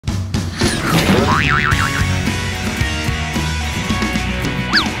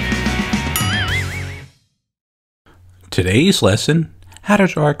Today's lesson, how to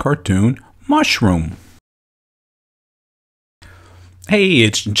draw a cartoon mushroom. Hey,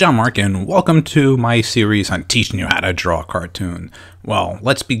 it's John-Marc and welcome to my series on teaching you how to draw a cartoon. Well,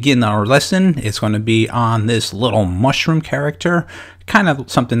 let's begin our lesson. It's going to be on this little mushroom character, kind of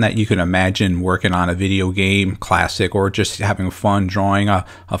something that you can imagine working on a video game, classic, or just having fun drawing a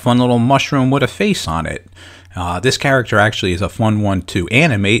fun little mushroom with a face on it. This character actually is a fun one to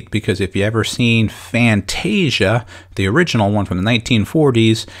animate because if you ever seen Fantasia, the original one from the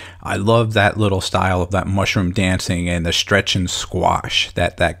 1940s, I love that little style of that mushroom dancing and the stretch and squash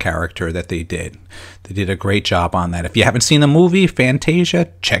that character that they did. They did a great job on that. If you haven't seen the movie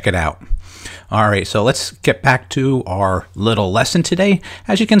Fantasia, check it out. Alright, so let's get back to our little lesson today.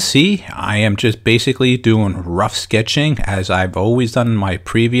 As you can see, I am just basically doing rough sketching as I've always done in my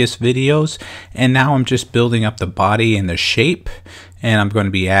previous videos. And now I'm just building up the body and the shape. And I'm going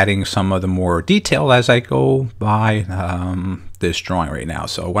to be adding some of the more detail as I go by this drawing right now.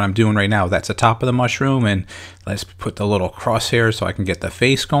 So what I'm doing right now, that's the top of the mushroom. And let's put the little crosshairs so I can get the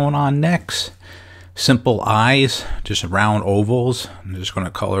face going on next. Simple eyes, just round ovals. I'm just going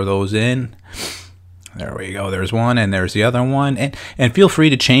to color those in. There we go. There's one and there's the other one. And feel free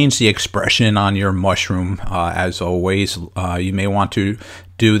to change the expression on your mushroom. As always, you may want to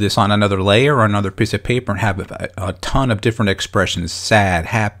do this on another layer or another piece of paper and have a ton of different expressions. Sad,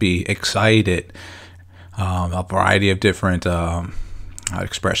 happy, excited, a variety of different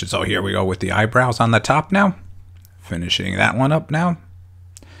expressions. So here we go with the eyebrows on the top now. Finishing that one up now.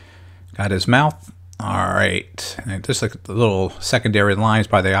 Got his mouth. All right, and just like the little secondary lines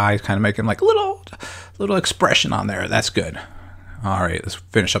by the eyes, kind of making like a little expression on there. That's good. All right, let's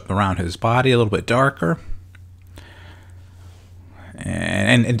finish up around his body a little bit darker.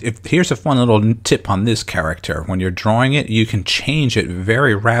 And here's a fun little tip on this character. When you're drawing it, you can change it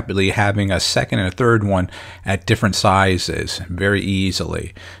very rapidly, having a second and a third one at different sizes very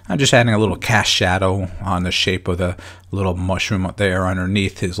easily. I'm just adding a little cast shadow on the shape of the little mushroom up there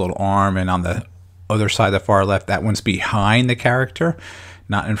underneath his little arm, and on the other side, the far left, that one's behind the character,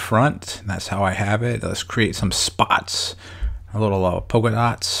 not in front. That's how I have it. Let's create some spots, a little polka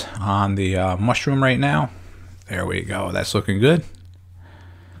dots on the mushroom right now. There we go. That's looking good.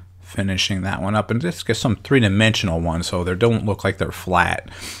 Finishing that one up, and just get some three-dimensional ones so they don't look like they're flat.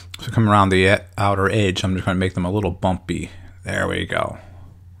 So come around the outer edge, I'm just going to make them a little bumpy. There we go.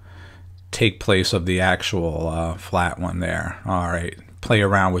 Take place of the actual flat one there. All right, play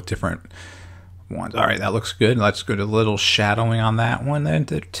around with different ones. All right, that looks good. Let's go to a little shadowing on that one then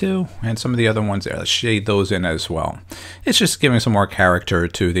too, and some of the other ones there. Let's shade those in as well. It's just giving some more character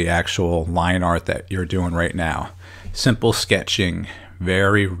to the actual line art that you're doing right now. Simple sketching,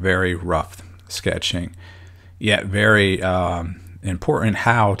 very, very rough sketching, yet very important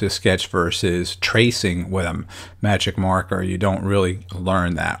how to sketch versus tracing with a magic marker. You don't really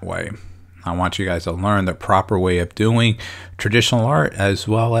learn that way. I want you guys to learn the proper way of doing traditional art as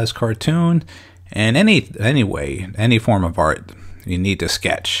well as cartoon. And any form of art, you need to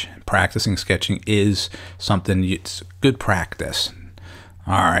sketch. Practicing sketching is something, it's good practice.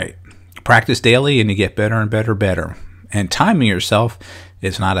 All right, practice daily and you get better and better. And timing yourself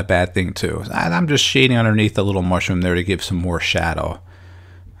is not a bad thing too. I'm just shading underneath the little mushroom there to give some more shadow.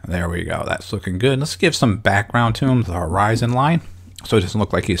 There we go, that's looking good. Let's give some background to him, the horizon line, so it doesn't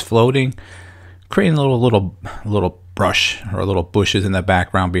look like he's floating. Creating a little brush or little bushes in the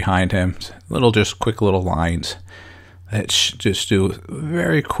background behind him. Just quick little lines. Let's just do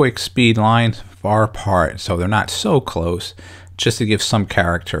very quick speed lines far apart so they're not so close, just to give some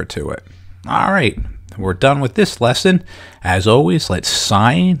character to it. All right, we're done with this lesson. As always, let's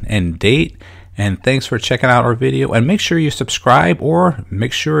sign and date. And thanks for checking out our video. And make sure you subscribe or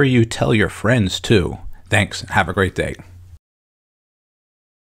make sure you tell your friends too. Thanks. Have a great day.